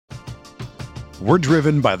We're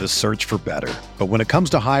driven by the search for better. But when it comes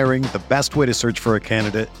to hiring, the best way to search for a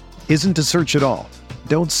candidate isn't to search at all.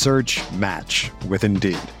 Don't search, match with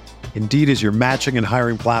Indeed. Indeed is your matching and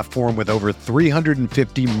hiring platform with over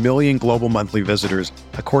 350 million global monthly visitors,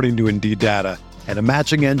 according to Indeed data, and a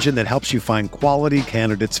matching engine that helps you find quality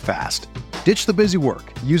candidates fast. Ditch the busy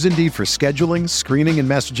work. Use Indeed for scheduling, screening, and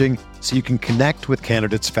messaging so you can connect with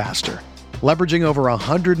candidates faster. Leveraging over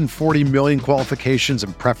 140 million qualifications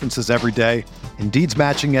and preferences every day, Indeed's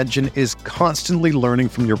matching engine is constantly learning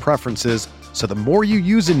from your preferences, so the more you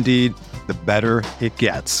use Indeed, the better it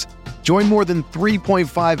gets. Join more than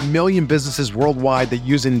 3.5 million businesses worldwide that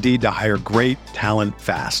use Indeed to hire great talent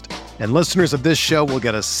fast. And listeners of this show will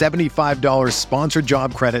get a $75 sponsored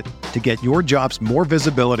job credit to get your jobs more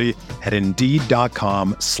visibility at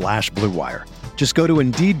Indeed.com/Blue Wire. Just go to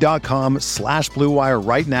Indeed.com/Blue Wire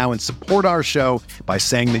right now and support our show by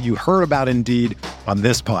saying that you heard about Indeed on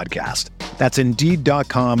this podcast. That's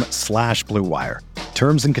Indeed.com/Blue Wire.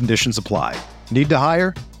 Terms and conditions apply. Need to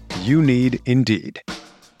hire? You need Indeed.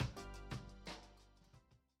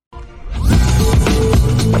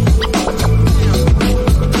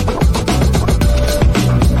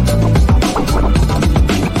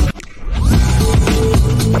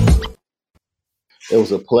 It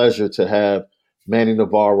was a pleasure to have Manny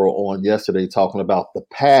Navarro on yesterday talking about the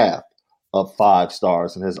path of 5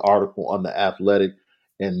 stars in his article on The Athletic.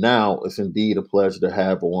 And now it's indeed a pleasure to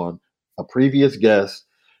have on a previous guest.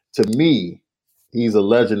 To me, he's a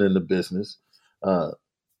legend in the business.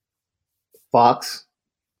 Fox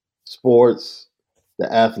Sports,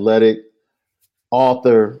 The Athletic,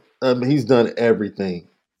 author. He's done everything.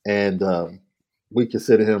 And we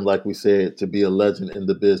consider him, like we said, to be a legend in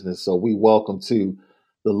the business. So we welcome to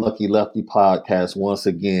the Lucky Lefty podcast once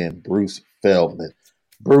again, Bruce Feldman.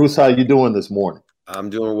 Bruce, how you doing this morning?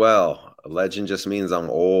 I'm doing well. A legend just means I'm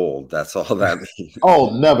old. That's all that means.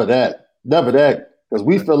 Oh, never that. Never that. Because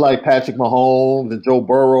we feel like Patrick Mahomes and Joe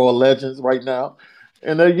Burrow are legends right now.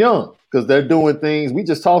 And they're young because they're doing things. We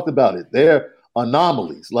just talked about it. They're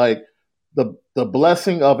anomalies. Like the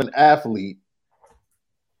blessing of an athlete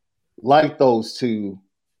like those two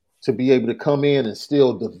to be able to come in and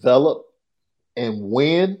still develop and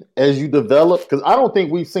win as you develop. Because I don't think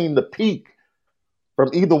we've seen the peak from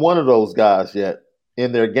either one of those guys yet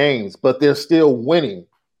in their games, but they're still winning.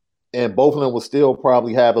 And both of them will still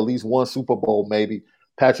probably have at least one Super Bowl, maybe.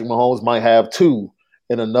 Patrick Mahomes might have 2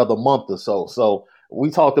 in another month or so. So we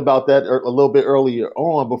talked about that a little bit earlier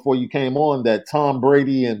on before you came on, that Tom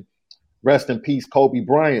Brady and rest in peace Kobe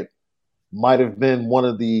Bryant might have been one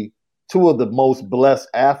of the 2 of the most blessed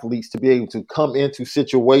athletes to be able to come into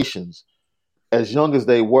situations as young as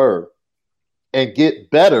they were and get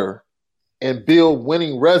better and build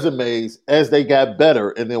winning resumes as they got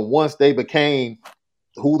better. And then once they became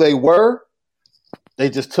who they were, they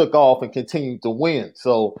just took off and continued to win.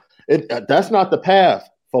 So that's not the path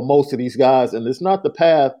for most of these guys. And it's not the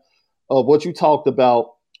path of what you talked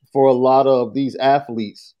about for a lot of these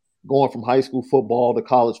athletes going from high school football to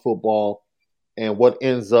college football and what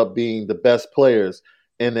ends up being the best players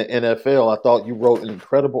in the NFL. I thought you wrote an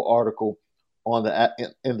incredible article on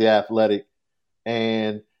in the Athletic,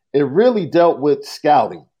 and it really dealt with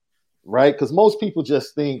scouting, right? Because most people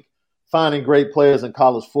just think finding great players in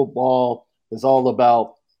college football is all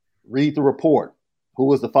about read the report. Who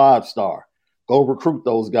was the 5-star? Go recruit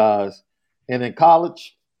those guys. And in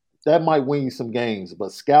college, that might win you some games.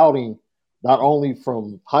 But scouting, not only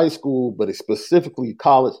from high school, but specifically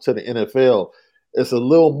college to the NFL, it's a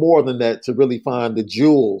little more than that to really find the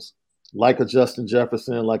jewels like a Justin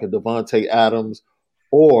Jefferson, like a Devontae Adams,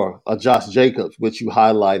 or a Josh Jacobs, which you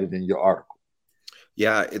highlighted in your article.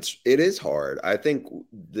 Yeah, it is hard. I think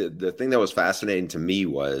the thing that was fascinating to me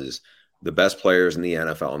was the best players in the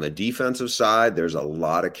NFL. On the defensive side, there's a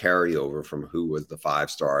lot of carryover from who was the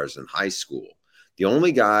 5 stars in high school. The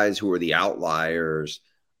only guys who were the outliers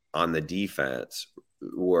on the defense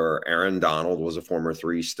were Aaron Donald was a former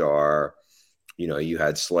 3-star. You know, you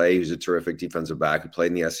had Slay, who's a terrific defensive back who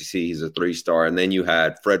played in the SEC. He's a 3-star. And then you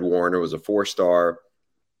had Fred Warner was a 4-star.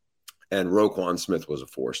 And Roquan Smith was a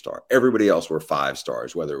 4-star. Everybody else were 5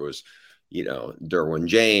 stars, whether it was, you know, Derwin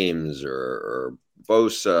James or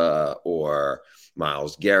Bosa or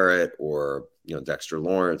Myles Garrett or, you know, Dexter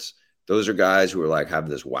Lawrence. Those are guys who are like have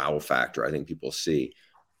this wow factor. I think people see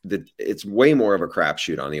that it's way more of a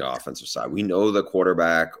crapshoot on the offensive side. We know the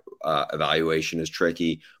quarterback evaluation is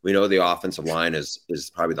tricky. We know the offensive line is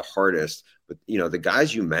probably the hardest. But, you know, the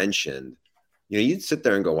guys you mentioned, you know, you'd sit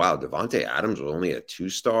there and go, wow, Devontae Adams was only a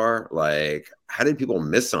 2-star. Like, how did people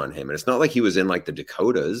miss on him? And it's not like he was in like the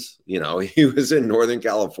Dakotas, you know, he was in Northern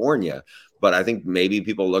California. but I think maybe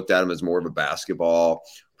people looked at him as more of a basketball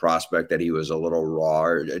prospect, that he was a little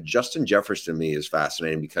raw. Justin Jefferson to me is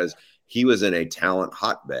fascinating because he was in a talent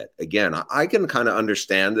hotbed. Again, I can kind of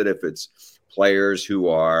understand that if it's players who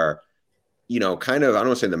are, kind of, I don't want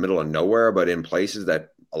to say in the middle of nowhere, but in places that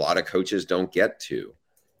a lot of coaches don't get to.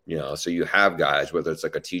 So you have guys, whether it's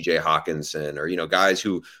like a TJ Hawkinson or, guys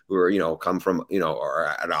who are, come from,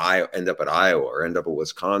 or end up at Iowa or end up at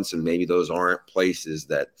Wisconsin. Maybe those aren't places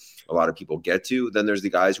that a lot of people get to. Then there's the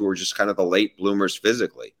guys who are just kind of the late bloomers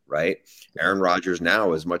physically, right? Aaron Rodgers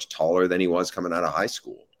now is much taller than he was coming out of high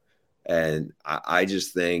school. And I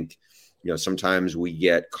just think, sometimes we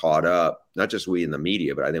get caught up, not just we in the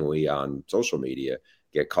media, but I think we on social media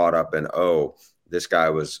get caught up in, this guy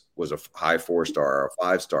was a high 4-star or a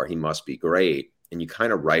 5-star. He must be great. And you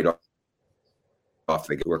kind of write off.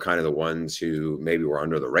 We're kind of the ones who maybe were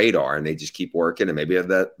under the radar and they just keep working and maybe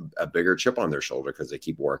have a bigger chip on their shoulder because they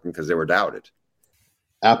keep working because they were doubted.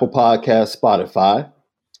 Apple Podcasts, Spotify,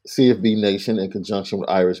 CFB Nation in conjunction with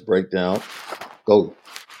Irish Breakdown. Go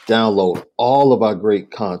download all of our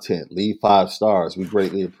great content. Leave 5 stars. We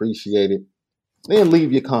greatly appreciate it. Then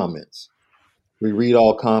leave your comments. We read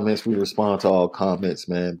all comments. We respond to all comments,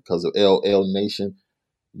 man, because of LL Nation.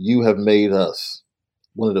 You have made us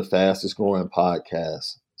one of the fastest growing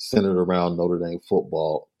podcasts centered around Notre Dame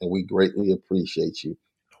football, and we greatly appreciate you.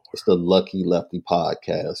 It's the Lucky Lefty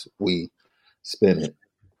podcast. We spin it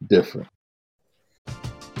different.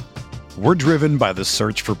 We're driven by the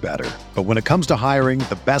search for better. But when it comes to hiring,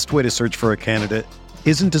 the best way to search for a candidate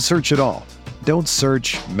isn't to search at all. Don't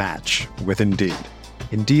search, match with Indeed.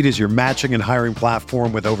 Indeed is your matching and hiring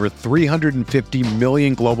platform with over 350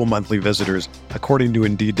 million global monthly visitors, according to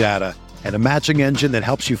Indeed data, and a matching engine that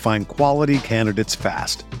helps you find quality candidates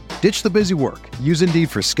fast. Ditch the busy work. Use Indeed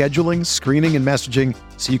for scheduling, screening, and messaging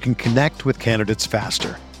so you can connect with candidates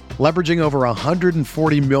faster. Leveraging over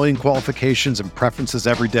 140 million qualifications and preferences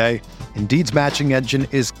every day, Indeed's matching engine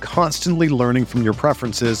is constantly learning from your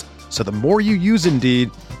preferences, so the more you use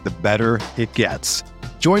Indeed, the better it gets.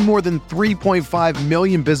 Join more than 3.5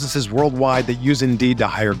 million businesses worldwide that use Indeed to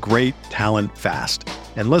hire great talent fast.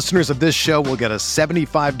 And listeners of this show will get a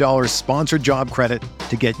 $75 sponsored job credit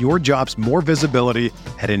to get your jobs more visibility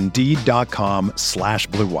at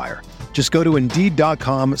Indeed.com/Blue Wire. Just go to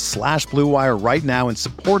Indeed.com/Blue Wire right now and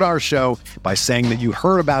support our show by saying that you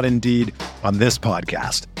heard about Indeed on this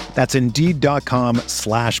podcast. That's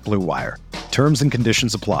Indeed.com/Blue Wire. Terms and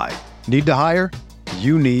conditions apply. Need to hire?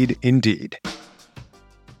 You need Indeed.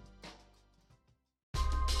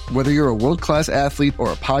 Whether you're a world-class athlete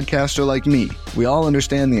or a podcaster like me, we all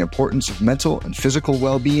understand the importance of mental and physical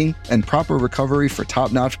well-being and proper recovery for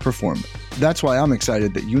top-notch performance. That's why I'm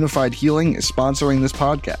excited that Unified Healing is sponsoring this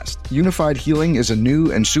podcast. Unified Healing is a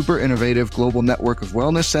new and super innovative global network of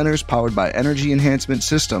wellness centers powered by Energy Enhancement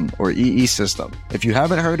System, or EE System. If you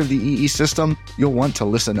haven't heard of the EE System, you'll want to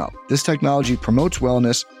listen up. This technology promotes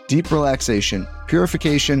wellness, deep relaxation,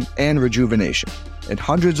 purification, and rejuvenation. At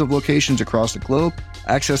hundreds of locations across the globe,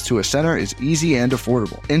 access to a center is easy and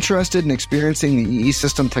affordable. Interested in experiencing the EE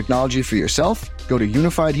System technology for yourself? Go to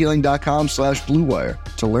unifiedhealing.com/Blue Wire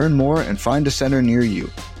to learn more and find a center near you.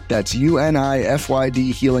 That's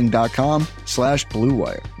UNIFYDhealing.com/Blue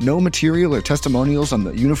Wire. No material or testimonials on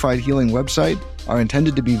the Unified Healing website are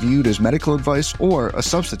intended to be viewed as medical advice or a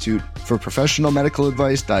substitute for professional medical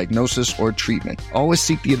advice, diagnosis, or treatment. Always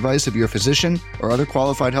seek the advice of your physician or other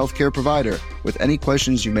qualified healthcare provider with any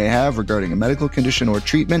questions you may have regarding a medical condition or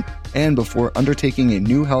treatment and before undertaking a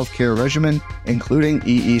new healthcare regimen, including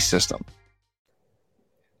EE System.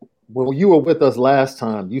 When you were with us last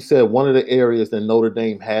time, you said one of the areas that Notre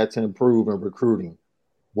Dame had to improve in recruiting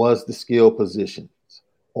was the skill positions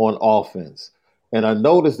on offense. And I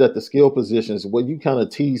noticed that the skill positions, well, you kind of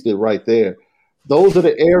teased it right there. Those are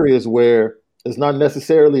the areas where it's not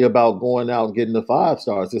necessarily about going out and getting the 5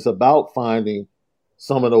 stars. It's about finding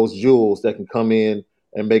some of those jewels that can come in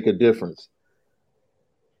and make a difference.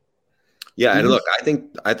 Yeah, and look, I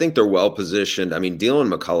think they're well positioned. I mean,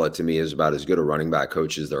 Dylan McCullough to me is about as good a running back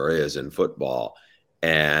coach as there is in football.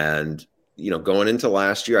 And going into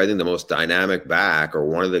last year, I think the most dynamic back, or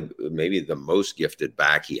one of maybe the most gifted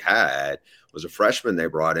back he had, was a freshman they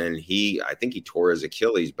brought in. I think he tore his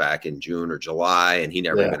Achilles back in June or July, and he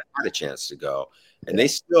never even had a chance to go. And they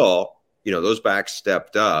still, those backs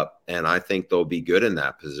stepped up, and I think they'll be good in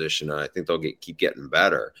that position. And I think they'll keep getting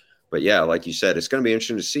better. But yeah, like you said, it's going to be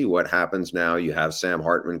interesting to see what happens now. You have Sam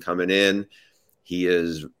Hartman coming in. He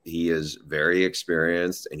is very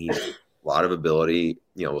experienced, and he's a lot of ability.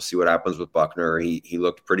 We'll see what happens with Buckner. He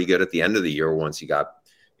looked pretty good at the end of the year once he got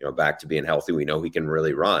back to being healthy. We know he can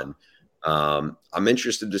really run. I'm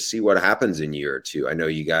interested to see what happens in year two. I know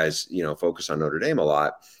you guys, focus on Notre Dame a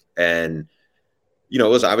lot, and it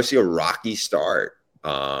was obviously a rocky start.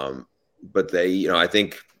 But they, I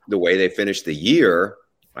think the way they finished the year,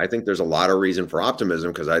 I think there's a lot of reason for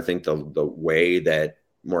optimism, because I think the way that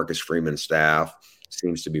Marcus Freeman's staff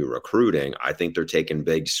seems to be recruiting, I think they're taking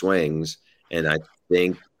big swings, and I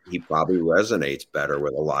think he probably resonates better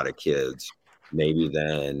with a lot of kids maybe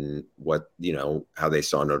than what, how they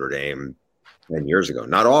saw Notre Dame 10 years ago.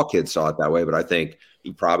 Not all kids saw it that way, but I think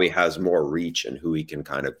he probably has more reach in who he can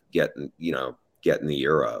kind of get in the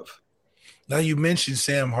ear of. Now, you mentioned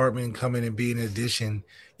Sam Hartman coming and being an addition.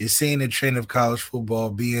 You're seeing the trend of college football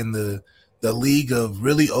being the league of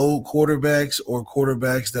really old quarterbacks or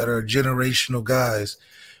quarterbacks that are generational guys.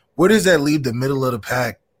 Where does that leave the middle of the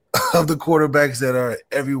pack of the quarterbacks that are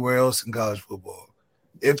everywhere else in college football?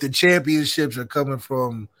 If the championships are coming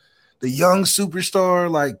from the young superstar,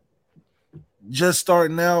 like just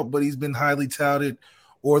starting out, but he's been highly touted,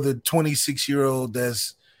 or the 26-year-old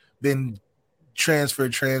that's been transfer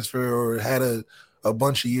or had a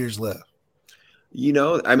bunch of years left?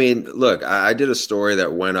 Look, I did a story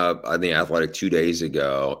that went up on The Athletic 2 days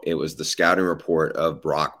ago. It was the scouting report of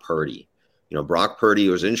Brock Purdy. Brock Purdy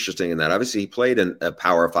was interesting in that obviously he played in a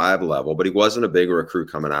Power 5 level, but he wasn't a big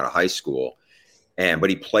recruit coming out of high school. But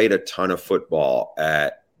he played a ton of football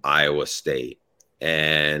at Iowa State.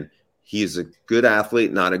 And he's a good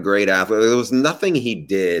athlete, not a great athlete. There was nothing he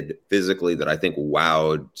did physically that I think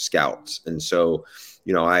wowed scouts. And so,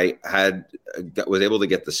 I was able to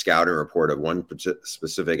get the scouting report of one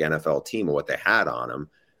specific NFL team and what they had on him.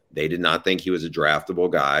 They did not think he was a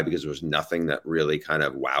draftable guy because there was nothing that really kind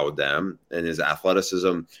of wowed them. And his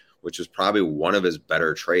athleticism, which was probably one of his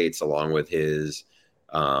better traits, along with his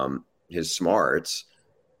smarts,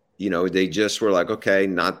 they just were like, okay,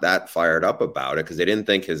 not that fired up about it, because they didn't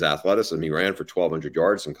think his athleticism. He ran for 1,200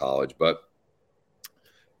 yards in college, but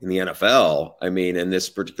in the NFL, and this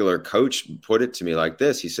particular coach put it to me like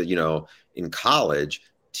this. He said, in college,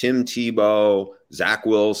 Tim Tebow, Zach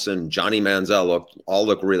Wilson, Johnny Manziel all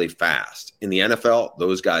look really fast. In the NFL,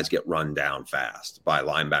 those guys get run down fast by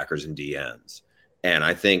linebackers and DNs. And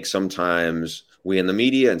I think sometimes we in the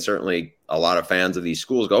media, and certainly a lot of fans of these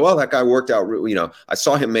schools, go, well, that guy worked out. I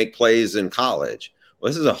saw him make plays in college. Well,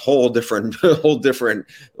 this is a whole different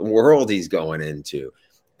world he's going into.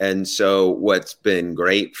 And so what's been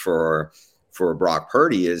great for Brock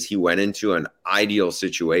Purdy is he went into an ideal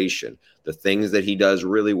situation. The things that he does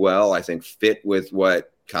really well, I think, fit with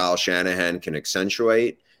what Kyle Shanahan can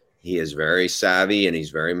accentuate. He is very savvy and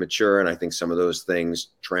he's very mature. And I think some of those things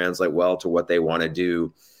translate well to what they want to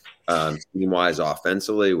do scheme-wise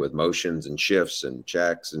offensively, with motions and shifts and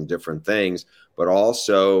checks and different things. But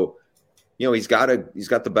also, he's got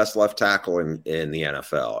the best left tackle in the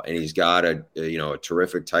NFL, and he's got a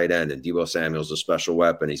terrific tight end, and Deebo Samuel's a special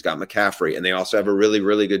weapon. He's got McCaffrey, and they also have a really,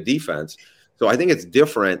 really good defense. So I think it's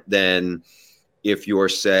different than if you're,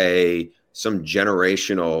 say, some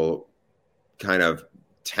generational kind of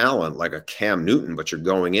talent like a Cam Newton, but you're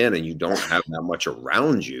going in and you don't have that much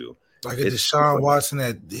around you. Like a Deshaun Watson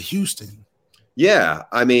at Houston. Yeah.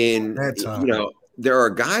 There are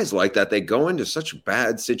guys like that. They go into such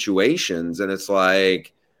bad situations, and it's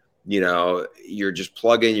like, you're just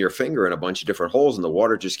plugging your finger in a bunch of different holes and the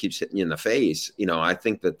water just keeps hitting you in the face. I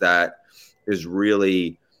think that is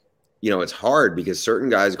really, it's hard, because certain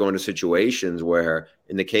guys go into situations where,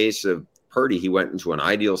 in the case of Purdy, he went into an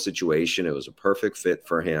ideal situation. It was a perfect fit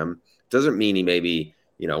for him. Doesn't mean he maybe,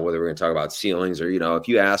 whether we're going to talk about ceilings or, if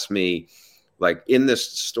you ask me, like in this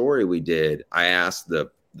story we did, I asked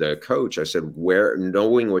the coach, I said,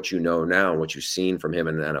 knowing what you know now and what you've seen from him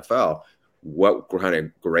in the NFL, what kind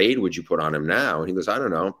of grade would you put on him now? And he goes, I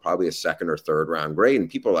don't know, probably a second or third round grade. And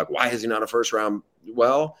people are like, why is he not a first round?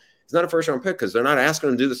 Well, he's not a first round pick because they're not asking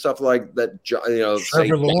him to do the stuff like that.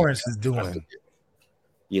 Trevor Lawrence is doing.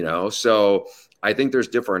 So I think there's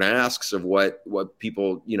different asks of what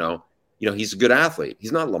people, he's a good athlete.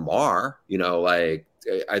 He's not Lamar,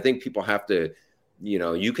 I think people have to,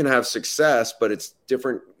 you can have success, but it's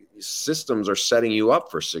different systems are setting you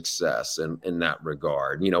up for success in that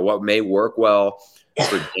regard. What may work well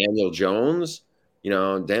for Daniel Jones,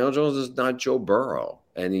 Daniel Jones is not Joe Burrow,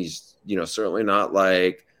 and he's, certainly not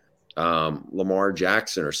like Lamar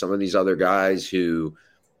Jackson or some of these other guys who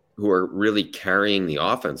are really carrying the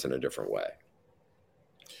offense in a different way.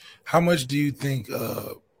 How much do you think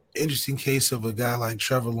interesting case of a guy like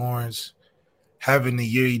Trevor Lawrence having the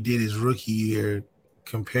year he did his rookie year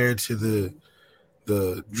compared to the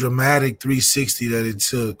dramatic 360 that it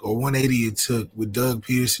took, or 180 it took with Doug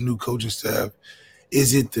Peterson, new coaching staff?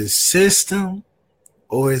 Is it the system,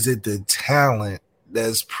 or is it the talent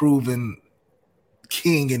that's proven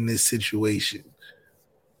king in this situation?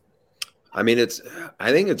 I mean,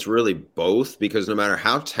 I think it's really both, because no matter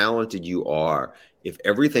how talented you are, if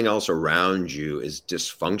everything else around you is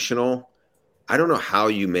dysfunctional, I don't know how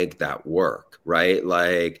you make that work, right?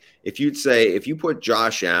 Like if you put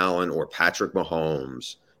Josh Allen or Patrick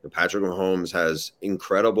Mahomes, and Patrick Mahomes has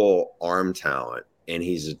incredible arm talent and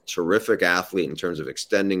he's a terrific athlete in terms of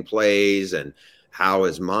extending plays and how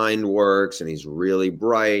his mind works, and he's really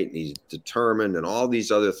bright and he's determined and all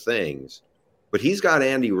these other things. But he's got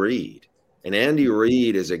Andy Reid. And Andy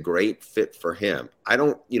Reid is a great fit for him. I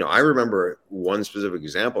remember one specific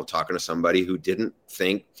example of talking to somebody who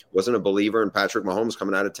wasn't a believer in Patrick Mahomes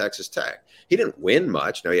coming out of Texas Tech. He didn't win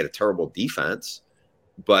much. Now, he had a terrible defense,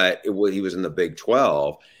 but he was in the Big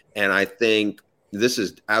 12. And I think this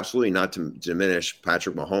is absolutely not to diminish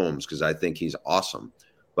Patrick Mahomes, because I think he's awesome.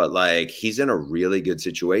 But like, he's in a really good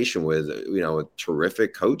situation with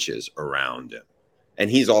terrific coaches around him. And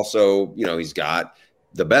he's also, he's got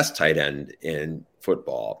the best tight end in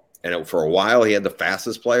football. And for a while, he had the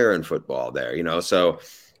fastest player in football there, So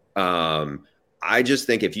I just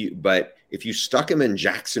think if you stuck him in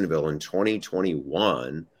Jacksonville in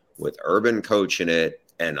 2021 with Urban coaching it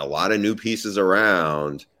and a lot of new pieces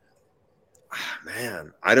around,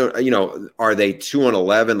 man, I don't, are they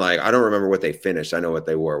 2-11? Like, I don't remember what they finished. I know what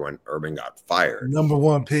they were when Urban got fired. Number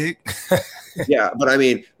 1 pick. Yeah, but I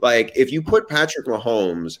mean, like, if you put Patrick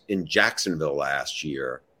Mahomes in Jacksonville last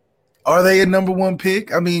year, are they a number 1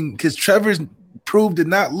 pick? I mean, because Trevor's proved to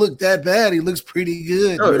not look that bad. He looks pretty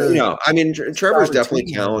good. I mean, Trevor's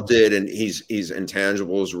definitely talented, and his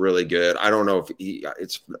intangible is really good. I don't know if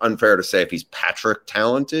it's unfair to say if he's Patrick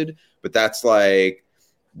talented, but that's like,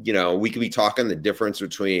 we could be talking the difference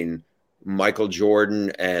between Michael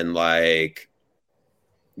Jordan and like,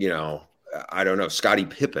 I don't know, Scottie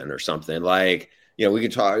Pippen or something. Like, we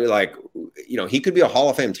could talk like, he could be a Hall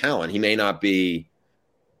of Fame talent. He may not be,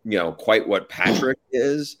 quite what Patrick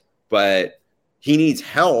is, but he needs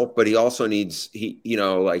help, but he also needs, he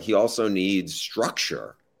also needs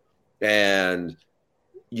structure. And,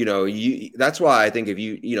 that's why I think if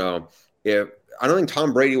I don't think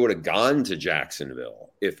Tom Brady would have gone to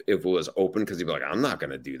Jacksonville if it was open, because he'd be like, I'm not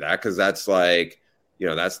going to do that, because that's like,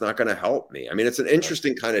 that's not going to help me. I mean, it's an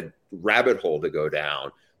interesting kind of rabbit hole to go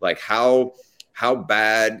down. Like how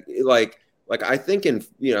bad, like I think and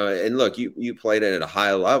look, you played it at a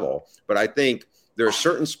high level, but I think there are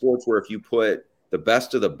certain sports where if you put the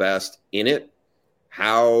best of the best in it,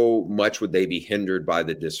 how much would they be hindered by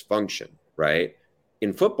the dysfunction, right?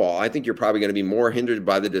 In football, I think you're probably going to be more hindered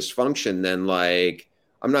by the dysfunction than like,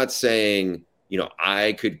 I'm not saying,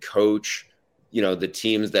 I could coach, the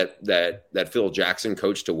teams that Phil Jackson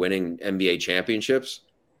coached to winning NBA championships.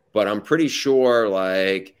 But I'm pretty sure,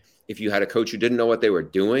 like, if you had a coach who didn't know what they were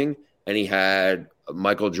doing and he had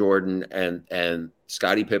Michael Jordan and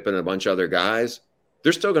Scottie Pippen and a bunch of other guys,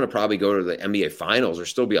 they're still going to probably go to the NBA finals or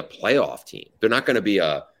still be a playoff team. They're not going to be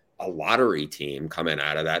a lottery team coming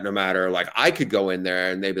out of that. No matter, like, I could go in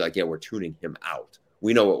there and they'd be like, yeah, we're tuning him out.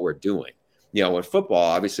 We know what we're doing. In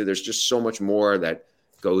football, obviously, there's just so much more that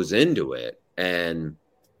goes into it. And,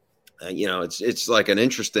 it's like an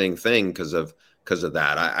interesting thing because of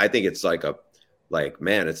that. I think it's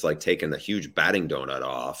it's like taking a huge batting donut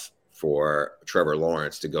off for Trevor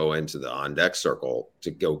Lawrence to go into the on deck circle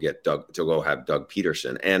to go have Doug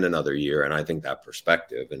Peterson and another year. And I think that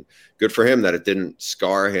perspective, and good for him that it didn't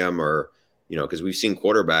scar him, or, because we've seen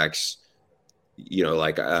quarterbacks,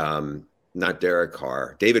 not Derek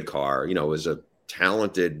Carr, David Carr, was a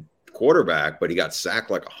talented quarterback, but he got sacked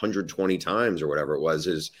like 120 times or whatever it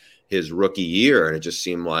was his rookie year. And it just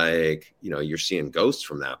seemed like, you're seeing ghosts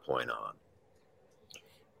from that point on.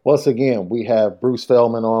 Once again, we have Bruce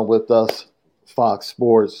Feldman on with us, Fox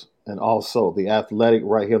Sports, and also The Athletic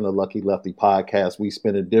right here on the Lucky Lefty podcast. We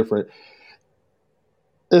spin it different.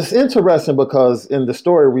 It's interesting because in the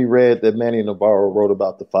story we read that Manny Navarro wrote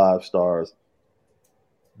about the 5 stars,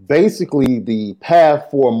 basically the path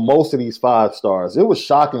for most of these 5 stars, it was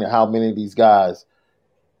shocking how many of these guys,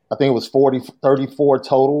 I think it was 34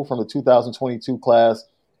 total from the 2022 class,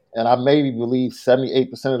 and I maybe believe 78%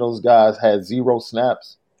 of those guys had 0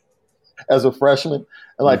 snaps as a freshman.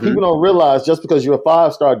 And people don't realize just because you're a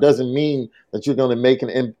 5-star doesn't mean that you're going to make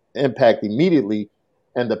an impact immediately.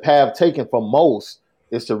 And the path taken for most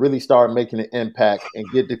is to really start making an impact and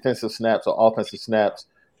get defensive snaps or offensive snaps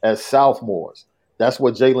as sophomores. That's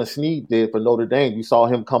what Jalen Snead did for Notre Dame. You saw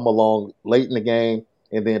him come along late in the game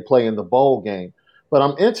and then play in the bowl game. But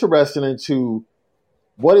I'm interested into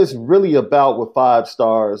what it's really about with 5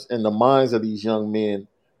 stars in the minds of these young men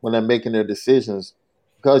when they're making their decisions.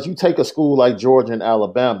 Because you take a school like Georgia and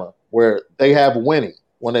Alabama, where they have winning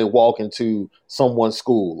when they walk into someone's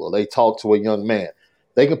school or they talk to a young man.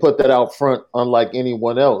 They can put that out front unlike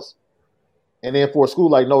anyone else. And then for a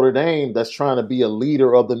school like Notre Dame that's trying to be a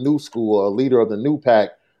leader of the new school, or a leader of the new pack,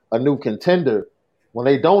 a new contender, when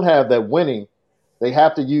they don't have that winning, they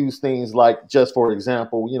have to use things like, just for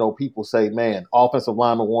example, people say, man, offensive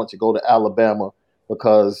linemen want to go to Alabama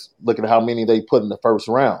because look at how many they put in the first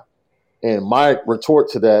round. And my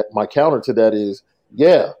retort to that, my counter to that is,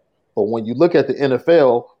 yeah, but when you look at the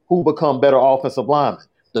NFL, who become better offensive linemen?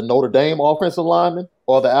 The Notre Dame offensive lineman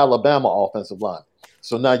or the Alabama offensive lineman?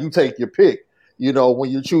 So now you take your pick, when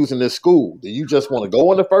you're choosing this school. Do you just want to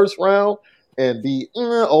go in the first round and be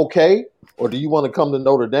okay? Or do you want to come to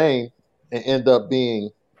Notre Dame and end up being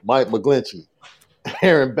Mike McGlinchey,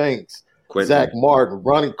 Aaron Banks, Zach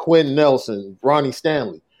Martin, Quinn Nelson, Ronnie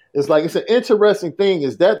Stanley? It's an interesting thing.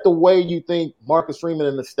 Is that the way you think Marcus Freeman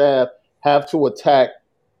and the staff have to attack,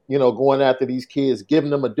 going after these kids, giving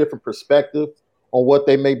them a different perspective on what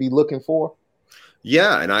they may be looking for?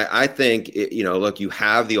 Yeah, and I think, look, you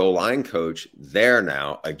have the O-line coach there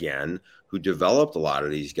now again who developed a lot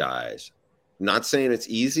of these guys. Not saying it's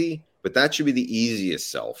easy, but that should be the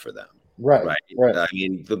easiest sell for them. Right. I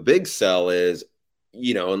mean, the big sell is,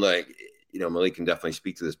 and Malik can definitely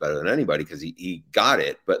speak to this better than anybody because he got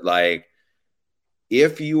it. But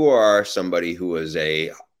if you are somebody who is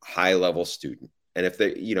a high level student, and if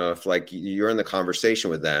they, if you're in the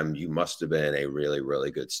conversation with them, you must have been a really,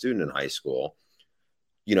 really good student in high school.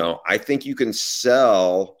 I think you can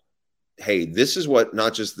sell, hey, this is what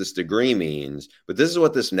not just this degree means, but this is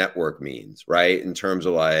what this network means, right? In terms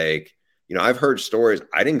of I've heard stories.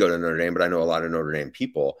 I didn't go to Notre Dame, but I know a lot of Notre Dame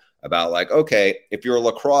people about okay, if you're a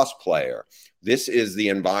lacrosse player, this is the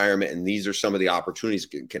environment and these are some of the opportunities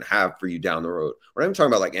can have for you down the road. We're not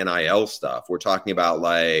even talking about NIL stuff. We're talking about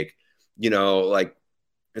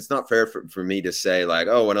it's not fair for me to say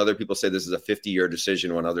when other people say this is a 50-year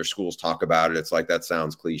decision, when other schools talk about it, it's that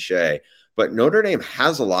sounds cliche. But Notre Dame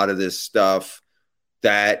has a lot of this stuff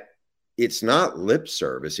that it's not lip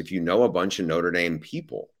service if you know a bunch of Notre Dame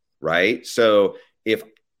people, right? So if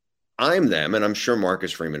I'm them, and I'm sure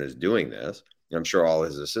Marcus Freeman is doing this, and I'm sure all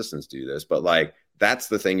his assistants do this, but that's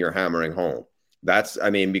the thing you're hammering home.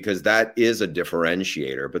 Because that is a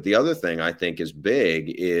differentiator. But the other thing I think is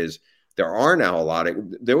big is there are now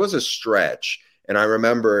there was a stretch, and I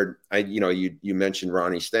remembered, you mentioned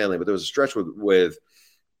Ronnie Stanley, but there was a stretch with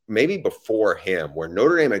maybe before him where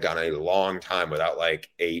Notre Dame had gone a long time without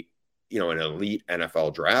an elite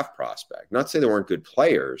NFL draft prospect. Not to say there weren't good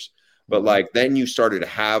players, but then you started to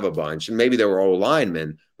have a bunch, and maybe they were all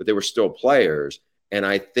linemen, but they were still players. And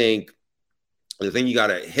I think the thing you got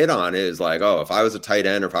to hit on is if I was a tight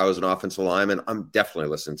end or if I was an offensive lineman, I'm definitely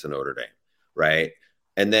listening to Notre Dame, right?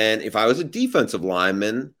 And then if I was a defensive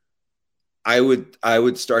lineman, I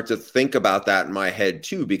would start to think about that in my head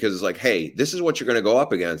too, because it's hey, this is what you're going to go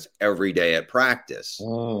up against every day at practice.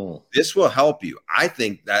 Oh. This will help you. I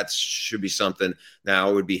think that should be something now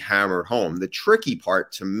it would be hammered home. The tricky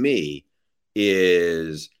part to me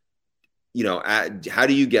is, how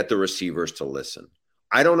do you get the receivers to listen?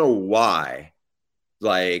 I don't know why,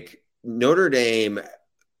 Notre Dame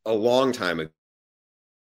a long time ago.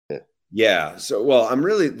 Yeah. So,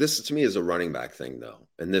 this to me is a running back thing though.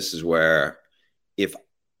 And this is where if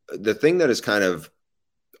the thing that is kind of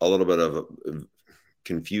a little bit of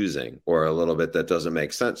confusing or a little bit that doesn't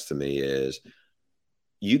make sense to me is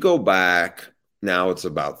you go back now, it's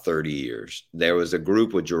about 30 years. There was a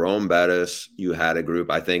group with Jerome Bettis. You had a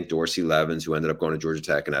group, I think Dorsey Levens, who ended up going to Georgia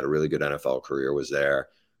Tech and had a really good NFL career, was there.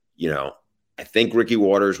 I think Ricky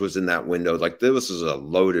Waters was in that window. This is a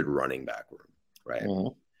loaded running back room, right? Mm-hmm.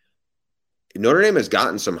 Notre Dame has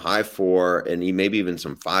gotten some high 4 and maybe even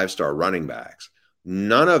some 5-star running backs.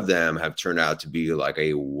 None of them have turned out to be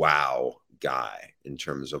a wow guy in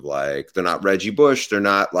terms of they're not Reggie Bush. They're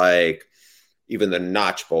not even the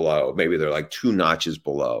notch below. Maybe they're 2 notches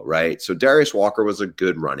below, right? So Darius Walker was a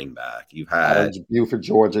good running back. You've had Buford,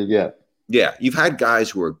 Georgia, yeah. Yeah, you've had guys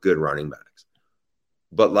who are good running backs.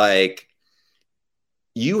 But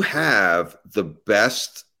you have the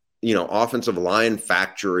best offensive line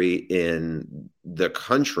factory in the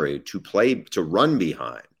country to run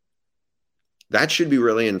behind. That should be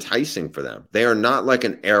really enticing for them. They are not like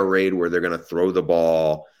an air raid where they're going to throw the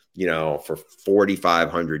ball, for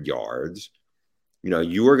 4,500 yards.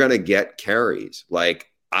 You are going to get carries.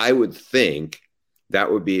 I would think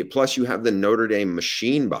that would be, plus you have the Notre Dame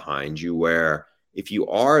machine behind you where if you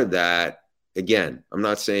are that, again, I'm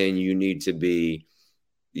not saying you need to be,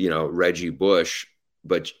 Reggie Bush,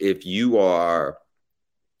 but if you are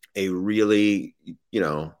a really,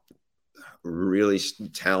 really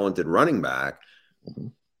talented running back,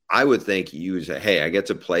 I would think you say, hey, I get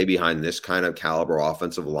to play behind this kind of caliber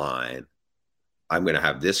offensive line. I'm going to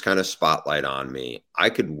have this kind of spotlight on me. I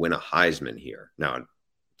could win a Heisman here. Now,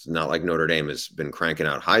 it's not like Notre Dame has been cranking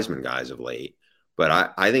out Heisman guys of late,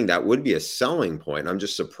 but I think that would be a selling point. I'm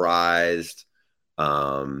just surprised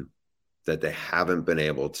that they haven't been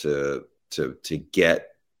able to get,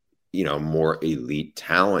 more elite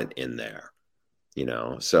talent in there,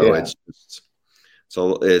 so yeah.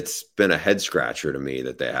 It's been a head scratcher to me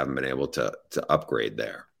that they haven't been able to upgrade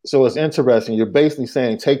there. So it's interesting. You're basically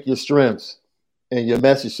saying take your strengths, and your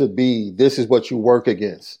message should be, this is what you work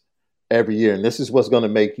against every year. And this is what's going to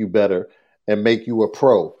make you better and make you a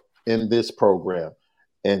pro in this program.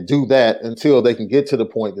 And do that until they can get to the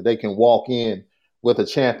point that they can walk in with a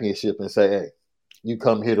championship and say, hey, you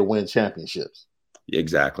come here to win championships.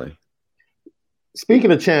 Exactly.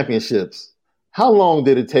 Speaking of championships, how long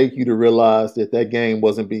did it take you to realize that game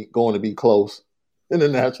wasn't going to be close in the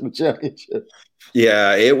national championship?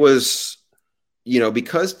 Yeah, it was,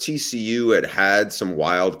 because TCU had some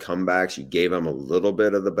wild comebacks, you gave them a little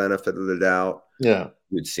bit of the benefit of the doubt. Yeah.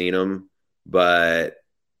 You'd seen them. But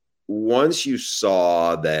once you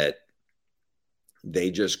saw that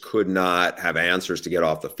they just could not have answers to get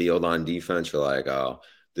off the field on defense, you're like, oh,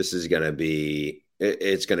 this is going to be –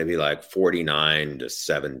 it's going to be like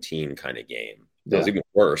 49-17 kind of game. It was even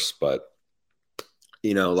worse, but –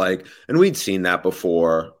 and we'd seen that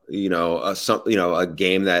before, a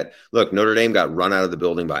game that, look, Notre Dame got run out of the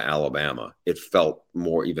building by Alabama. It felt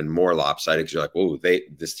even more lopsided because you're like, whoa,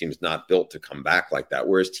 this team's not built to come back like that.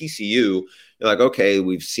 Whereas TCU, you're like, okay,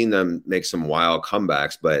 we've seen them make some wild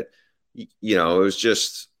comebacks, but it was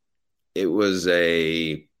just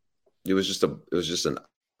a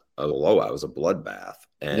blowout. It was a bloodbath.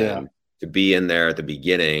 And to be in there at the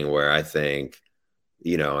beginning where I think,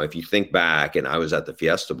 if you think back, and I was at the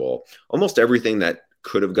Fiesta Bowl, almost everything that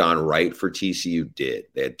could have gone right for TCU did.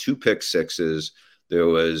 They had 2 pick sixes. There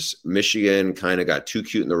was Michigan kind of got too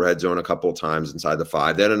cute in the red zone a couple of times inside the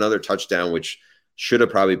 5. They had another touchdown, which should have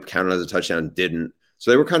probably counted as a touchdown, didn't. So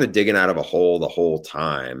they were kind of digging out of a hole the whole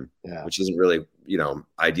time, which isn't really,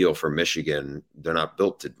 ideal for Michigan. They're not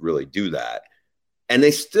built to really do that. And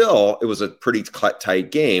it was a pretty tight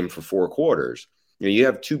game for 4 quarters. You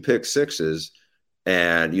have 2 pick sixes,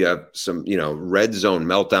 and you have some, red zone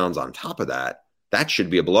meltdowns on top of that. That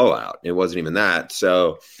should be a blowout. It wasn't even that.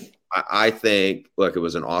 So I think, look, it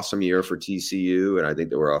was an awesome year for TCU, and I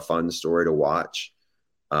think they were a fun story to watch.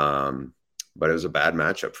 But it was a bad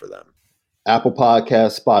matchup for them. Apple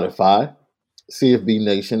Podcasts, Spotify, CFB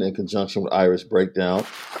Nation in conjunction with Irish Breakdown.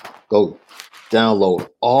 Go download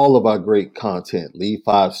all of our great content. Leave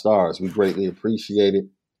 5 stars. We greatly appreciate it.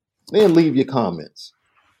 Then leave your comments.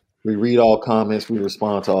 We read all comments. We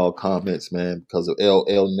respond to all comments, man, because of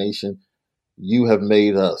LL Nation. You have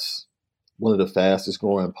made us one of the fastest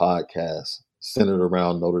growing podcasts centered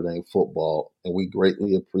around Notre Dame football, and we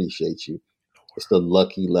greatly appreciate you. It's the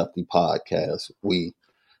Lucky Lefty podcast. We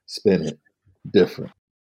spin it different.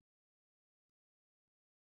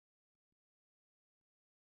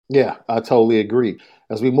 Yeah, I totally agree.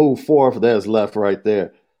 As we move forward, there's Left right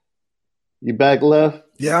there. You back, Left?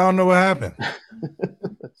 Yeah, I don't know what happened.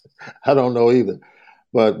 I don't know either.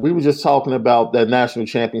 But we were just talking about that national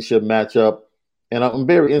championship matchup, and I'm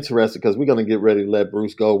very interested because we're going to get ready to let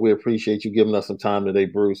Bruce go. We appreciate you giving us some time today,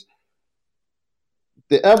 Bruce.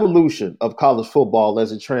 The evolution of college football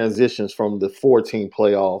as it transitions from the 14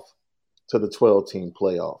 playoff to the 12-team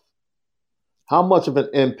playoff. How much of an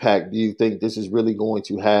impact do you think this is really going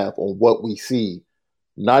to have on what we see,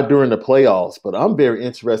 not during the playoffs, but I'm very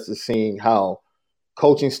interested in seeing how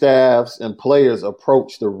coaching staffs and players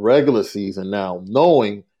approach the regular season now,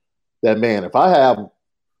 knowing that, man, if I have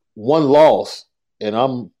one loss and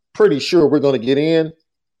I'm pretty sure we're going to get in,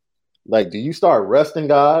 like, do you start resting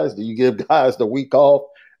guys? Do you give guys the week off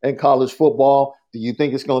in college football? Do you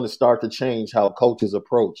think it's going to start to change how coaches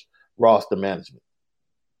approach roster management?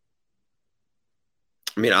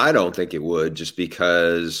 I mean, I don't think it would, just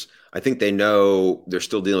because I think they know they're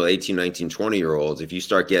still dealing with 18, 19, 20-year-olds. If you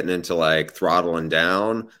start getting into like throttling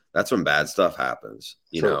down, that's when bad stuff happens,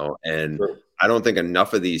 you know? And I don't think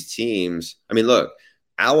enough of these teams, I mean, look,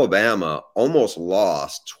 Alabama almost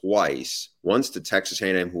lost twice, once to Texas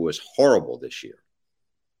A&M, who was horrible this year.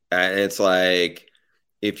 And it's like,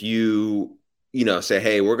 if you say,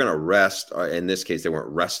 hey, we're going to rest. In this case, they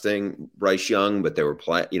weren't resting Bryce Young, but they were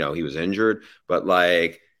playing, he was injured. But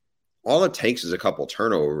like, all it takes is a couple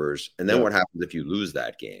turnovers. And then what happens if you lose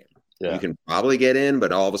that game? You can probably get in,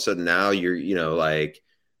 but all of a sudden now you're,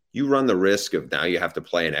 you run the risk of now you have to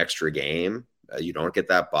play an extra game. You don't get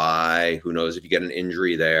that bye. Who knows if you get an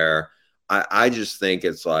injury there? I just think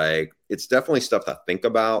it's like, it's definitely stuff to think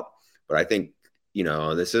about. But I think,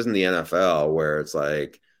 this isn't the NFL where it's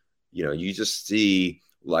like, you just see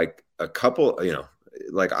like a couple,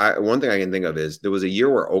 one thing I can think of is there was a year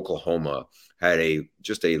where Oklahoma had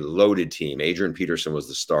just a loaded team. Adrian Peterson was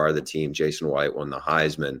the star of the team. Jason White won the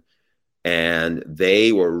Heisman. And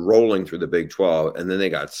they were rolling through the Big 12, and then they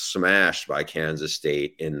got smashed by Kansas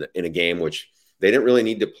State in a game which they didn't really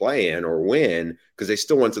need to play in or win because they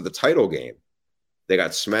still went to the title game. They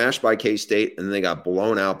got smashed by K-State, and then they got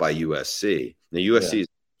blown out by USC. Now, USC is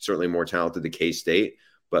certainly more talented than K-State,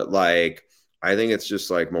 but like I think it's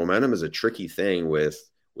just like momentum is a tricky thing with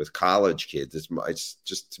college kids. It's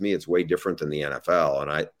just, to me, it's way different than the NFL.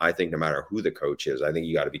 And I think no matter who the coach is, I think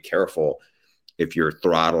you got to be careful if you're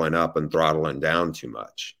throttling up and throttling down too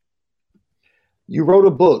much. You wrote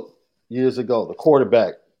a book years ago, The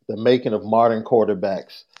Quarterback, The Making of Modern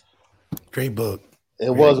Quarterbacks. Great book. It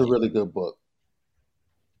was a really good book.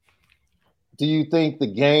 Do you think the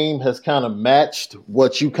game has kind of matched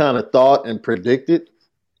what you kind of thought and predicted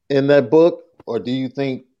in that book? Or do you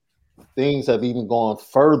think things have even gone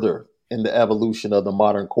further in the evolution of the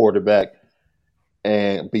modern quarterback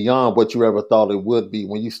and beyond what you ever thought it would be?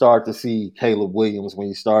 When you start to see Caleb Williams, when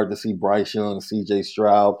you start to see Bryce Young, CJ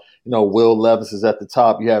Stroud, Will Levis is at the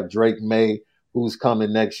top. You have Drake May, who's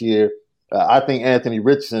coming next year. I think Anthony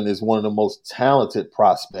Richardson is one of the most talented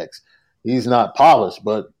prospects. He's not polished,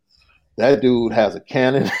 but that dude has a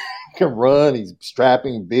cannon, can run. He's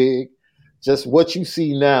strapping, big. Just what you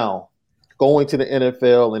see now going to the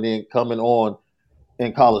NFL and then coming on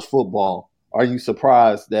in college football. Are you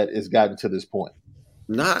surprised that it's gotten to this point?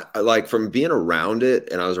 Not like from being around it,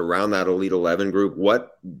 and I was around that Elite 11 group.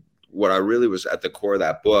 What I really was at the core of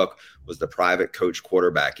that book was the private coach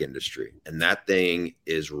quarterback industry. And that thing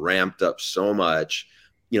is ramped up so much.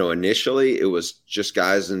 Initially it was just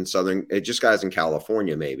guys in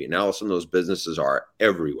California, maybe. Now all of a sudden those businesses are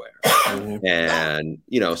everywhere. And,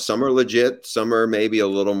 some are legit, some are maybe a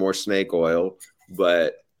little more snake oil,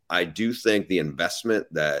 but I do think the investment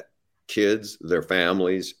that kids, their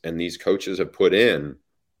families, and these coaches have put in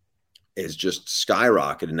is just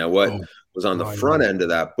skyrocketed. Now, what was on the front end of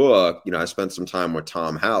that book, I spent some time with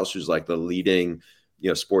Tom House, who's like the leading,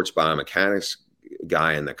 sports biomechanics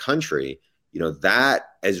guy in the country. That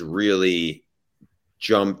has really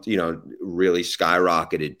jumped, really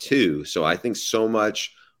skyrocketed too. So I think so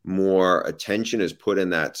much more attention is put in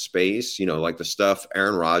that space, like the stuff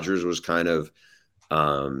Aaron Rodgers was kind of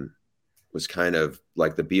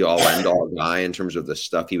like the be all end all guy in terms of the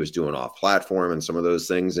stuff he was doing off platform and some of those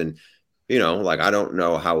things. And, I don't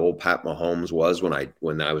know how old Pat Mahomes was when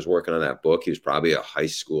I was working on that book. He was probably a high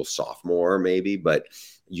school sophomore maybe, but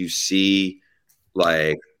you see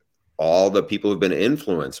like all the people who've been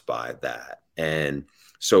influenced by that. And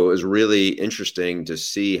so it was really interesting to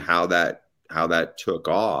see how that took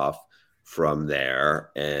off from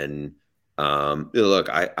there. And look,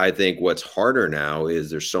 I think what's harder now is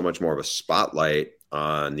there's so much more of a spotlight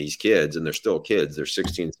on these kids, and they're still kids. They're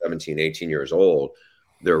 16, 17, 18 years old.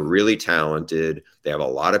 They're really talented. They have a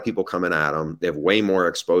lot of people coming at them. They have way more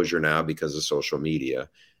exposure now because of social media.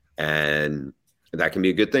 And that can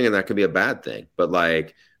be a good thing and that can be a bad thing. But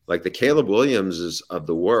like the Caleb Williamses of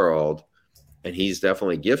the world, and he's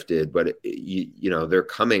definitely gifted, but they're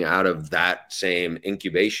coming out of that same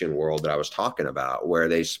incubation world that I was talking about, where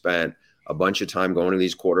they spent a bunch of time going to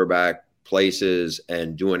these quarterback places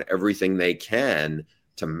and doing everything they can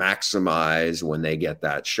to maximize when they get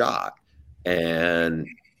that shot. And,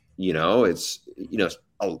 it's,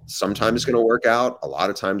 sometimes it's going to work out. A lot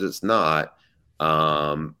of times it's not.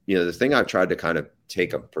 The thing I've tried to kind of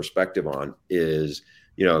take a perspective on is,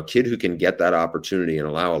 a kid who can get that opportunity and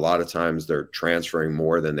allow a lot of times they're transferring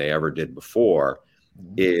more than they ever did before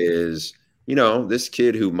is, this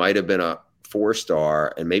kid who might have been a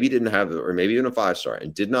 4-star and maybe didn't have, or maybe even a 5-star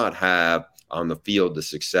and did not have on the field the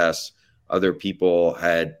success other people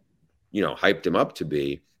had, hyped him up to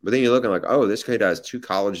be. But then you're looking like, oh, this kid has 2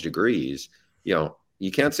 college degrees.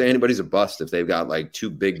 You can't say anybody's a bust if they've got like 2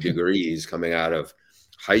 big degrees coming out of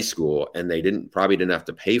high school and they probably didn't have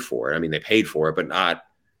to pay for it. I mean, they paid for it, but not,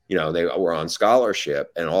 they were on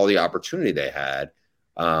scholarship and all the opportunity they had.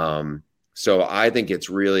 So I think it's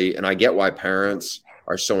really, and I get why parents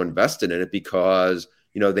are so invested in it because,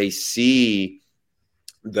 they see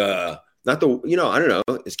I don't know,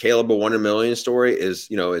 is Caleb a 1 in a million story?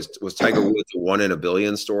 Was Tiger Woods a 1 in a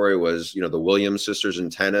billion story? Was, the Williams sisters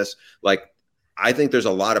in tennis? Like, I think there's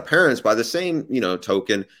a lot of parents by the same,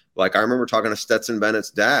 token. Like I remember talking to Stetson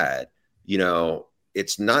Bennett's dad,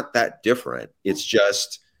 it's not that different. It's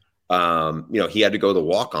just, he had to go the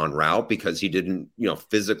walk-on route because he didn't,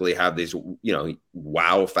 physically have these,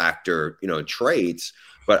 wow factor, traits.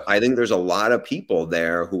 But I think there's a lot of people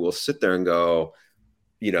there who will sit there and go,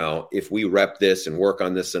 if we rep this and work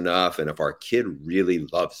on this enough, and if our kid really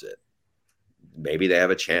loves it, maybe they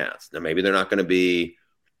have a chance. Now, maybe they're not going to be,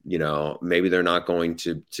 maybe they're not going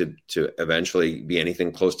to eventually be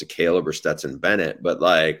anything close to Caleb or Stetson Bennett. But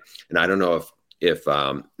and I don't know if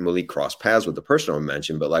Malik crossed paths with the person I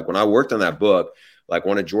mentioned, but when I worked on that book,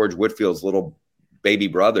 one of George Whitfield's little baby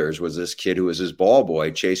brothers was this kid who was his ball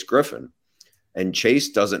boy, Chase Griffin. And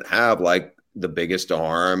Chase doesn't have the biggest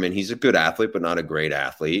arm, and he's a good athlete, but not a great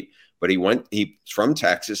athlete. But he's from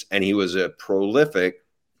Texas, and he was a prolific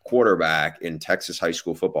quarterback in Texas high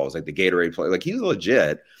school football. It was the Gatorade play. He's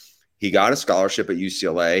legit. He got a scholarship at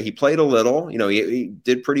UCLA. He played a little, he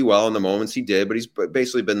did pretty well in the moments he did, but he's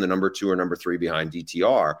basically been the number 2 or number 3 behind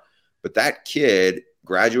DTR. But that kid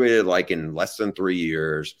graduated in less than 3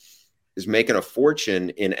 years, is making a fortune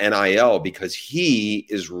in NIL because he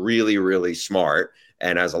is really, really smart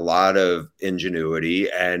and has a lot of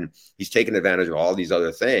ingenuity, and he's taken advantage of all these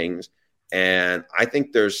other things. And I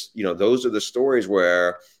think there's, those are the stories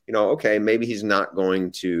where, okay, maybe he's not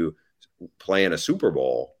going to play in a Super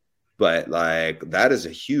Bowl, but that is a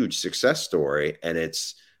huge success story. And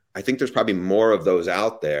I think there's probably more of those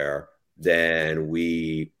out there than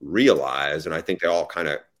we realize. And I think they all kind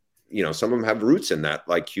of, some of them have roots in that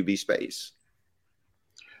QB space.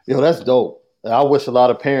 That's dope. I wish a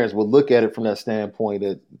lot of parents would look at it from that standpoint,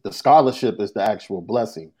 that the scholarship is the actual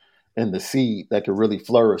blessing and the seed that can really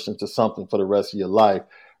flourish into something for the rest of your life,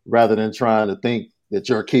 rather than trying to think that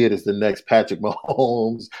your kid is the next Patrick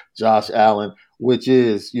Mahomes, Josh Allen, which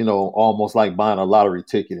is, almost like buying a lottery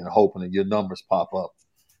ticket and hoping that your numbers pop up.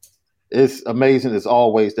 It's amazing as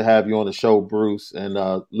always to have you on the show, Bruce, and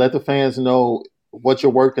let the fans know what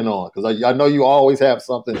you're working on, because I know you always have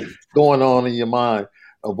something going on in your mind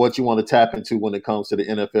of what you want to tap into when it comes to the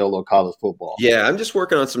NFL or college football. Yeah, I'm just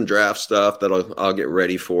working on some draft stuff that I'll get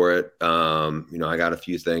ready for it. I got a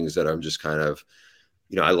few things that I'm just kind of,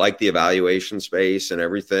 I like the evaluation space and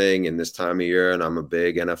everything in this time of year, and I'm a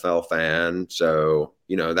big NFL fan. So,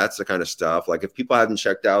 that's the kind of stuff. If people haven't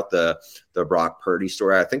checked out the Brock Purdy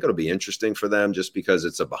story, I think it'll be interesting for them just because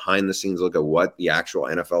it's a behind the scenes look at what the actual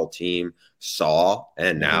NFL team saw,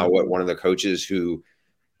 and now what one of the coaches who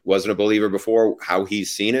wasn't a believer before, how he's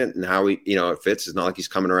seen it and how it fits. It's not like he's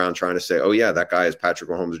coming around trying to say, oh yeah, that guy is Patrick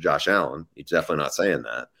Mahomes or Josh Allen. He's definitely not saying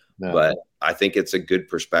that. No. But I think it's a good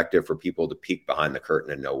perspective for people to peek behind the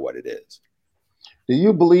curtain and know what it is. Do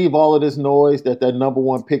you believe all of this noise that number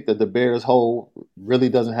 1 pick that the Bears hold really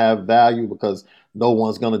doesn't have value because no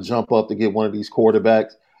one's going to jump up to get one of these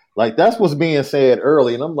quarterbacks? That's what's being said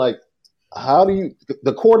early. And I'm the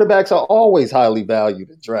quarterbacks are always highly valued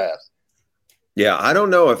in drafts. Yeah, I don't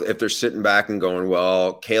know if they're sitting back and going,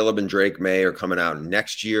 well, Caleb and Drake May are coming out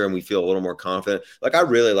next year and we feel a little more confident. I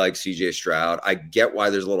really like CJ Stroud. I get why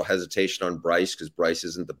there's a little hesitation on Bryce because Bryce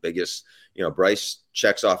isn't the biggest. Bryce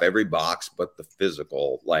checks off every box but the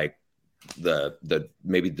physical, the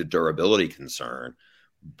maybe the durability concern.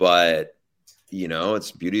 But,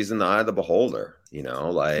 it's beauty's in the eye of the beholder,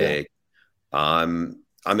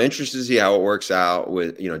 I'm interested to see how it works out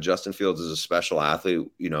with, Justin Fields is a special athlete,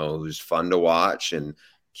 who's fun to watch and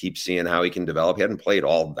keep seeing how he can develop. He hadn't played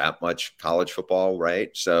all that much college football,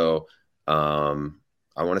 right? So I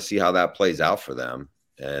want to see how that plays out for them.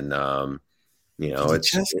 And,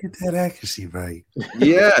 it's just get that accuracy right.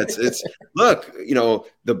 Yeah. It's look,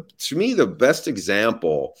 to me, the best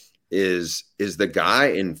example is the guy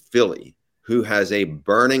in Philly who has a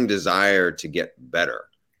burning desire to get better.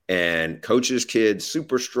 And coaches kids,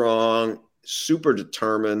 super strong, super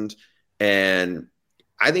determined. And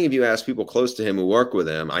I think if you ask people close to him who work with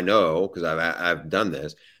him, I know because I've done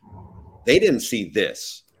this, they didn't see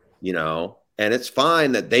this, and it's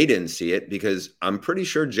fine that they didn't see it because I'm pretty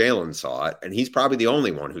sure Jalen saw it. And he's probably the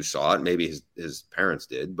only one who saw it. Maybe his parents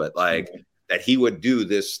did, but that he would do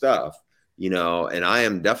this stuff, and I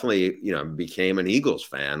am definitely, became an Eagles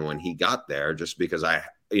fan when he got there just because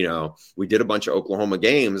we did a bunch of Oklahoma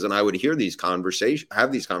games and I would have these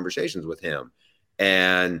conversations with him.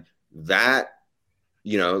 And that,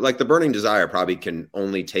 the burning desire probably can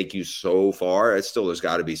only take you so far. It's still, there's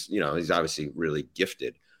got to be, he's obviously really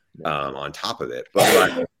gifted on top of it.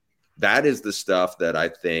 But that is the stuff that I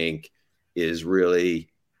think is really,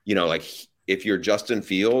 if you're Justin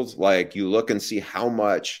Fields, you look and see how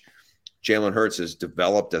much Jalen Hurts has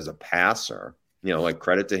developed as a passer.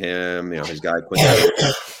 Credit to him, his guy Quinn,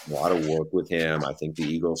 a lot of work with him. I think the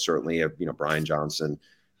Eagles certainly have, Brian Johnson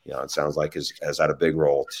it sounds like has had a big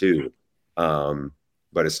role too.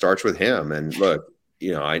 But it starts with him. And look,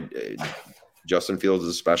 Justin Fields is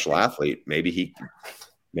a special athlete. Maybe he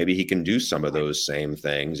can do some of those same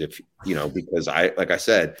things because like I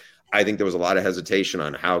said, I think there was a lot of hesitation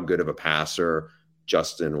on how good of a passer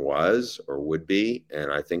Justin was or would be.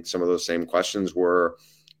 And I think some of those same questions were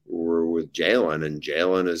with Jalen, and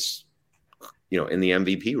Jalen is, in the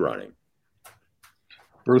MVP running.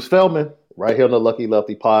 Bruce Feldman, right here on the Lucky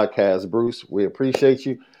Lefty podcast. Bruce, we appreciate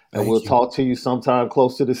you, and we'll talk to you sometime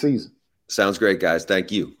close to the season. Sounds great, guys.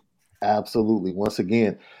 Thank you. Absolutely. Once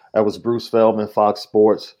again, that was Bruce Feldman, Fox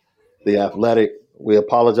Sports, The Athletic. We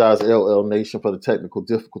apologize, LL Nation, for the technical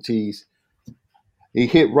difficulties. He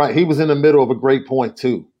hit right. He was in the middle of a great point,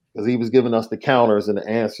 too, because he was giving us the counters and the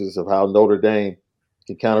answers of how Notre Dame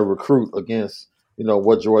can kind of recruit against,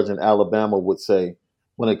 what Georgia and Alabama would say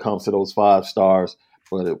when it comes to those 5 stars.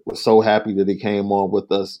 But we're so happy that he came on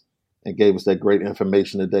with us and gave us that great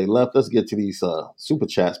information today. Let's get to these super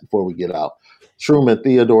chats before we get out. Truman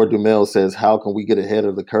Theodore Dumel says, how can we get ahead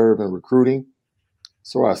of the curve in recruiting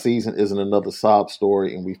so our season isn't another sob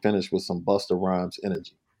story and we finish with some Busta Rhymes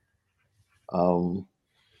energy?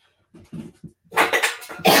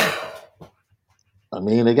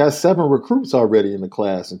 They got 7 recruits already in the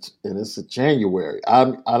class, and it's January. I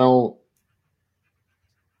don't.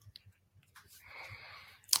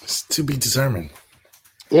 It's to be determined.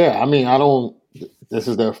 Yeah, I don't. This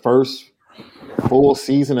is their first full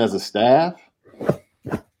season as a staff.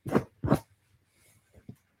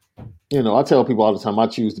 I tell people all the time, I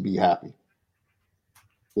choose to be happy.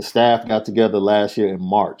 The staff got together last year in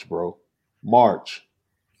March, bro. March.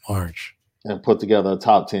 And put together a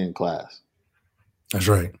top 10 class. That's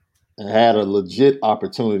right. And had a legit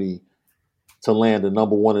opportunity to land the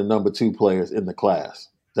number 1 and number 2 players in the class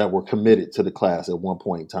that were committed to the class at one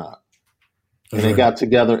point in time. And they got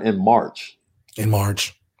together in March.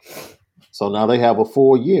 So now they have a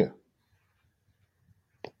full year.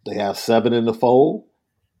 They have 7 in the fold.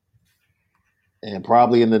 And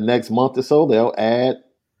probably in the next month or so, they'll add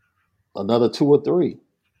another 2 or 3.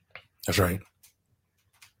 That's right.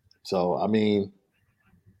 So,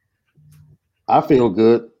 I feel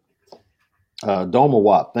good.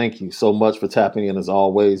 Domawap, thank you so much for tapping in as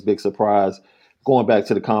always. Big surprise. Going back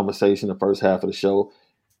to the conversation, the first half of the show,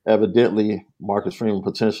 evidently Marcus Freeman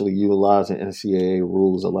potentially utilizing NCAA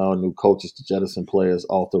rules, allowing new coaches to jettison players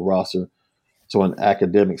off the roster to an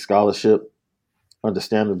academic scholarship.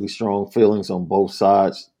 Understandably strong feelings on both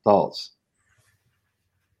sides. Thoughts?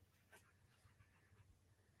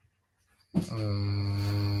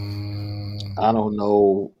 I don't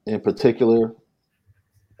know in particular.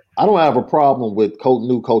 I don't have a problem with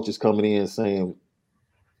new coaches coming in saying,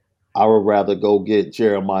 I would rather go get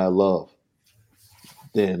Jeremiah Love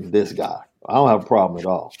than this guy. I don't have a problem at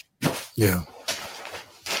all. Yeah.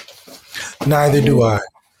 Neither do I.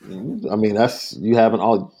 That's you have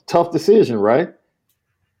an tough decision, right?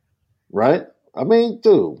 Right?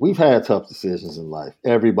 Dude, we've had tough decisions in life.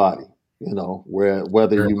 Everybody,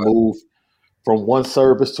 whether you move from one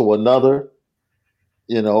service to another,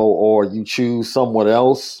 or you choose someone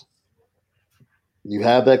else, you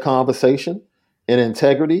have that conversation in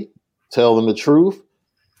integrity, tell them the truth,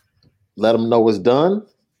 let them know it's done,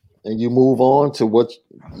 and you move on to what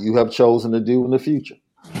you have chosen to do in the future.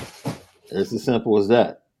 It's as simple as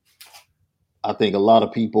that. I think a lot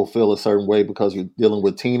of people feel a certain way because you're dealing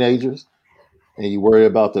with teenagers and you worry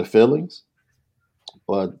about their feelings.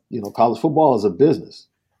 But, college football is a business.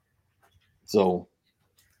 So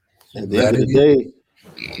at the end of the day,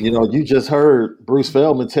 you just heard Bruce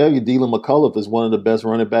Feldman tell you Dylan McCullough is one of the best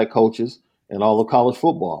running back coaches in all of college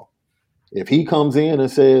football. If he comes in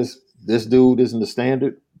and says, this dude isn't the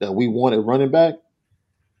standard that we want at running back,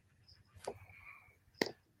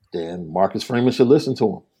 then Marcus Freeman should listen to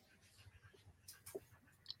him.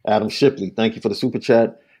 Adam Shipley, thank you for the super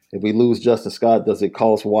chat. If we lose Justin Scott, does it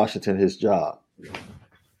cost Washington his job?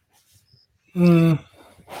 Too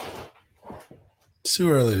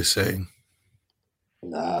early to say.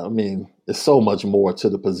 Nah, there's so much more to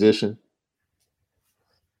the position.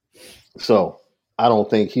 So I don't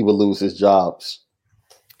think he would lose his jobs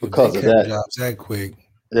because of that. Jobs that quick.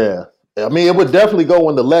 Yeah. It would definitely go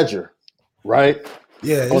in the ledger, right?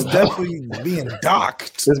 Yeah, it's definitely being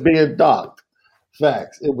docked. It's being docked.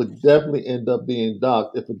 Facts. It would definitely end up being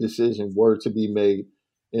docked if a decision were to be made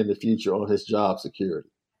in the future on his job security.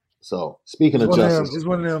 So speaking of justice. It's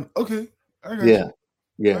one of them. Okay. I got you.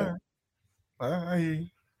 Yeah. I hear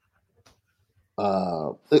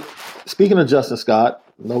you. Speaking of Justin Scott,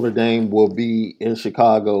 Notre Dame will be in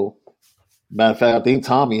Chicago. Matter of fact, I think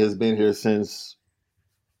Tommy has been here since,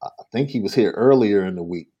 I think he was here earlier in the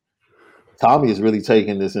week. Tommy is really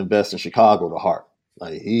taking this invest in Chicago to heart.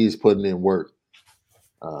 Like, he's putting in work.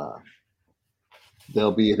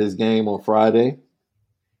 They'll be at his game on Friday.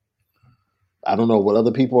 I don't know what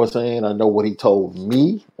other people are saying. I know what he told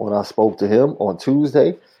me when I spoke to him on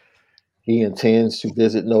Tuesday. He intends to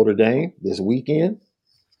visit Notre Dame this weekend.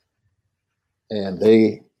 And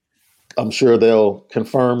I'm sure they'll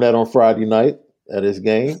confirm that on Friday night at his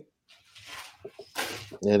game.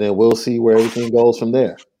 And then we'll see where everything goes from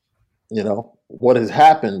there. You know, what has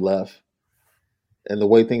happened, Left, and the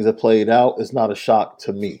way things have played out is not a shock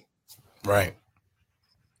to me. Right.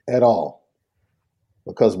 At all.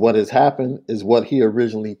 Because what has happened is what he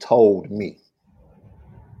originally told me.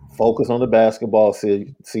 Focus on the basketball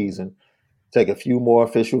season, take a few more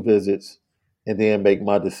official visits, and then make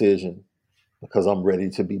my decision because I'm ready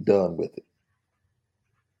to be done with it.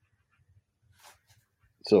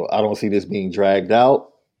 So I don't see this being dragged out.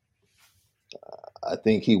 I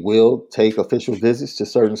think he will take official visits to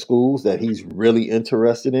certain schools that he's really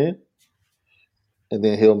interested in, and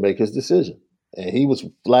then he'll make his decision. And he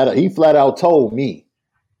flat out told me,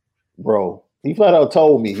 bro, he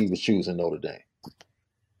was choosing Notre Dame.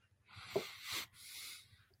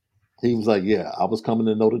 He was like, yeah, I was coming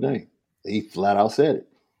to Notre Dame. He flat out said it.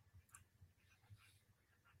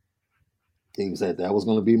 He said that was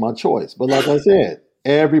going to be my choice. But like I said,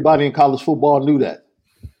 everybody in college football knew that.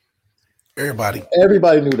 Everybody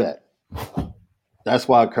knew that. That's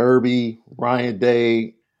why Kirby, Ryan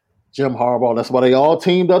Day, Jim Harbaugh, that's why they all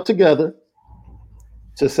teamed up together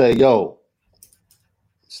to say, yo,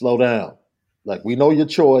 slow down. Like, we know your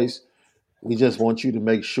choice. We just want you to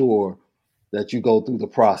make sure that you go through the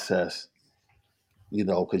process, you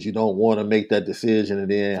know, because you don't want to make that decision and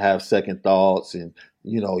then have second thoughts. And,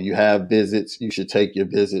 you know, you have visits. You should take your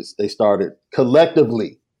visits. They started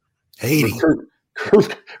collectively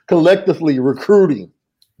recruiting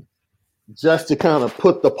just to kind of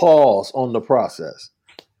put the pause on the process.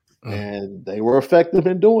 And they were effective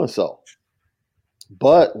in doing so.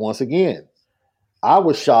 But once again, I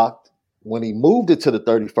was shocked when he moved it to the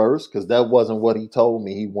 31st because that wasn't what he told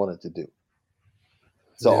me he wanted to do.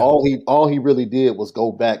 So all he really did was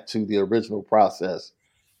go back to the original process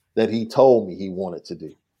that he told me he wanted to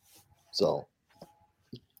do. So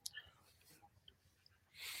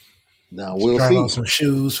now we'll see. On some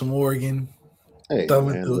shoes from Oregon. Hey,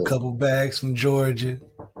 thumbing through a couple bags from Georgia.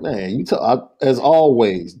 Man, as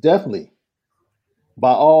always, definitely,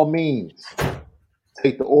 by all means,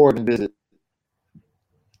 take the Oregon visit.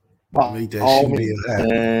 Make that all means,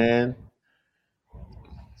 and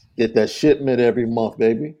get that shipment every month,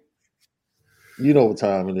 baby. You know what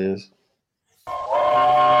time it is.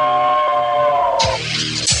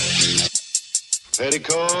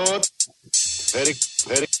 Petticoat,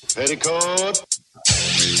 petticoat,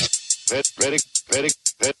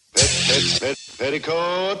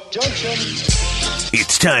 petticoat junction.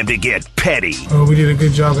 It's time to get petty. Oh, we did a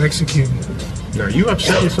good job executing. Are you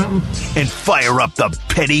upset with something? And fire up the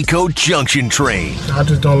Petticoat Junction train. I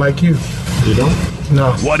just don't like you. You don't?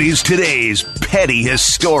 No. What is today's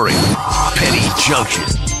pettiest story? Petty Junction.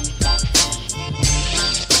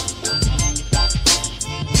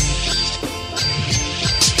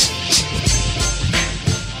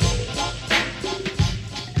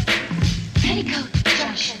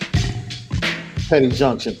 Petty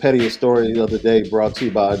Junction, pettiest story the other day, brought to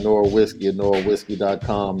you by Nora Whiskey at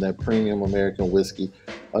NoraWhiskey.com, that premium American whiskey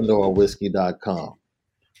at NoraWhiskey.com.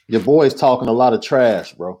 Your boys talking a lot of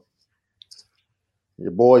trash, bro.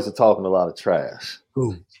 Your boys are talking a lot of trash.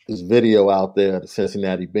 Ooh. There's video out there of the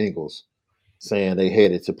Cincinnati Bengals saying they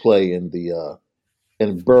headed to play in the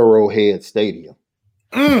in Burrowhead Stadium.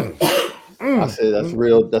 I said that's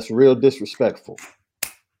real disrespectful.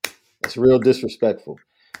 That's real disrespectful.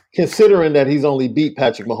 Considering that he's only beat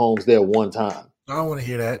Patrick Mahomes there one time. I don't want to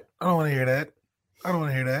hear that.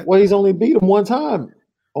 Well, he's only beat him one time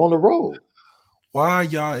on the road. Why are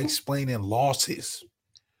y'all explaining losses?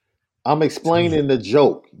 I'm explaining the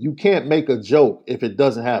joke. You can't make a joke if it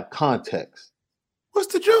doesn't have context.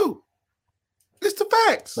 What's the joke? It's the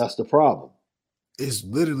facts. That's the problem. It's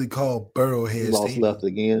literally called Burrowhead Lost Stadium. left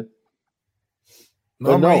again.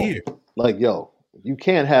 No, I'm right here. Like, yo, you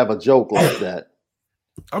can't have a joke like that.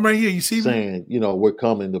 I'm right here. You see me? Saying, we're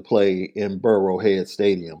coming to play in Burrowhead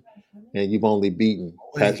Stadium, and you've only beaten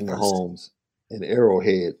Patrick Mahomes in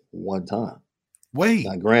Arrowhead one time. Wait.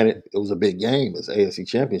 Now, granted, it was a big game. It's an AFC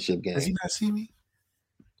Championship game. Does he not see me?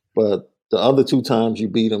 But the other two times you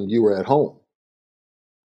beat him, you were at home.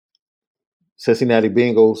 Cincinnati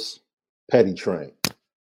Bengals, petty train.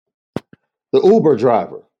 The Uber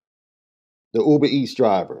driver, the Uber Eats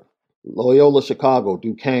driver, Loyola Chicago,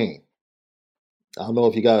 Duquesne. I don't know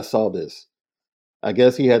if you guys saw this. I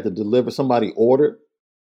guess he had to deliver, somebody ordered,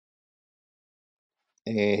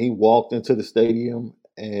 and he walked into the stadium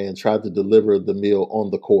and tried to deliver the meal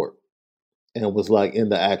on the court and was like in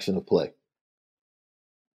the action of play.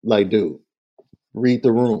 Like, dude, read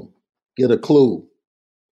the room, get a clue,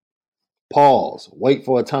 pause, wait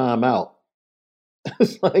for a timeout.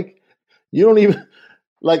 It's like, you don't even,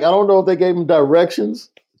 like, I don't know if they gave him directions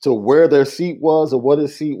to where their seat was or what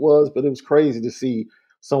his seat was, but it was crazy to see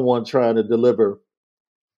someone trying to deliver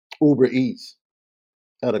Uber Eats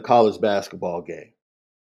at a college basketball game.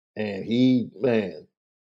 And man,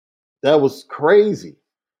 that was crazy.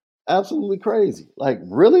 Absolutely crazy. Like,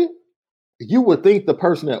 really? You would think the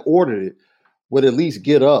person that ordered it would at least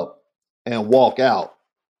get up and walk out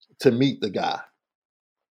to meet the guy.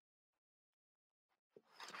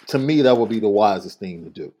 To me, that would be the wisest thing to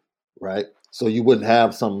do, right? So you wouldn't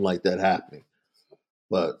have something like that happening.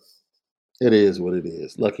 But it is what it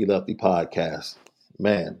is. Lucky Lefty podcast.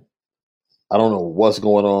 Man, I don't know what's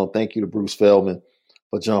going on. Thank you to Bruce Feldman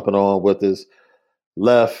for jumping on with us.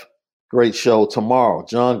 Left, great show tomorrow.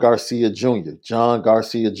 John Garcia Jr. John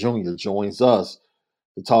Garcia Jr. joins us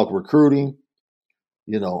to talk recruiting.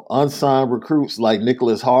 You know, unsigned recruits like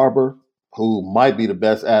Nicholas Harbor, who might be the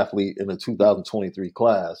best athlete in the 2023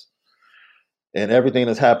 class, and everything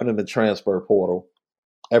that's happened in the transfer portal,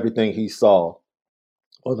 everything he saw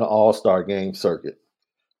on the All-Star game circuit.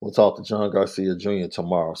 We'll talk to John Garcia Jr.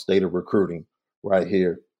 tomorrow, State of Recruiting, right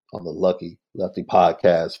here on the Lucky Lefty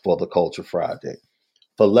podcast for the Culture Friday.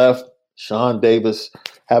 For Left, Sean Davis,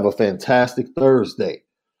 have a fantastic Thursday.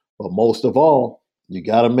 But most of all, you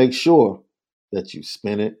got to make sure that you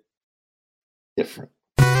spin it different.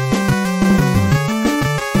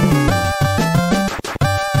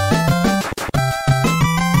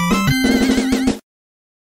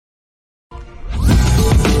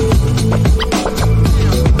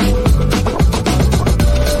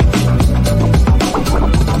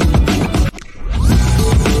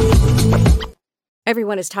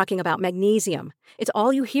 Everyone is talking about magnesium. It's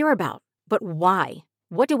all you hear about. But why?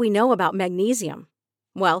 What do we know about magnesium?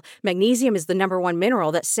 Well, magnesium is the number one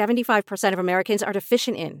mineral that 75% of Americans are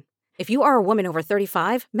deficient in. If you are a woman over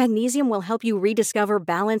 35, magnesium will help you rediscover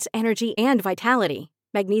balance, energy, and vitality.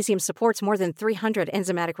 Magnesium supports more than 300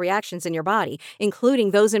 enzymatic reactions in your body,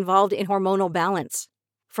 including those involved in hormonal balance.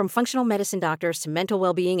 From functional medicine doctors to mental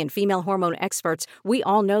well-being and female hormone experts, we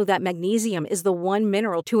all know that magnesium is the one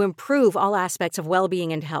mineral to improve all aspects of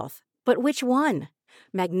well-being and health. But which one?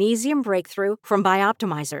 Magnesium Breakthrough from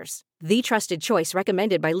Bioptimizers, the trusted choice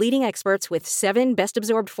recommended by leading experts with 7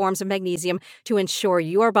 best-absorbed forms of magnesium to ensure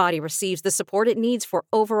your body receives the support it needs for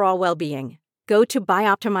overall well-being. Go to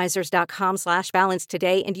bioptimizers.com/balance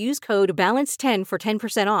today and use code BALANCE10 for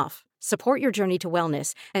 10% off. Support your journey to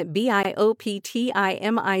wellness at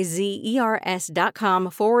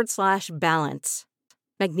bioptimizers.com/balance.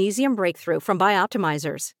 Magnesium Breakthrough from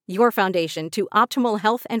Bioptimizers, your foundation to optimal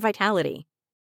health and vitality.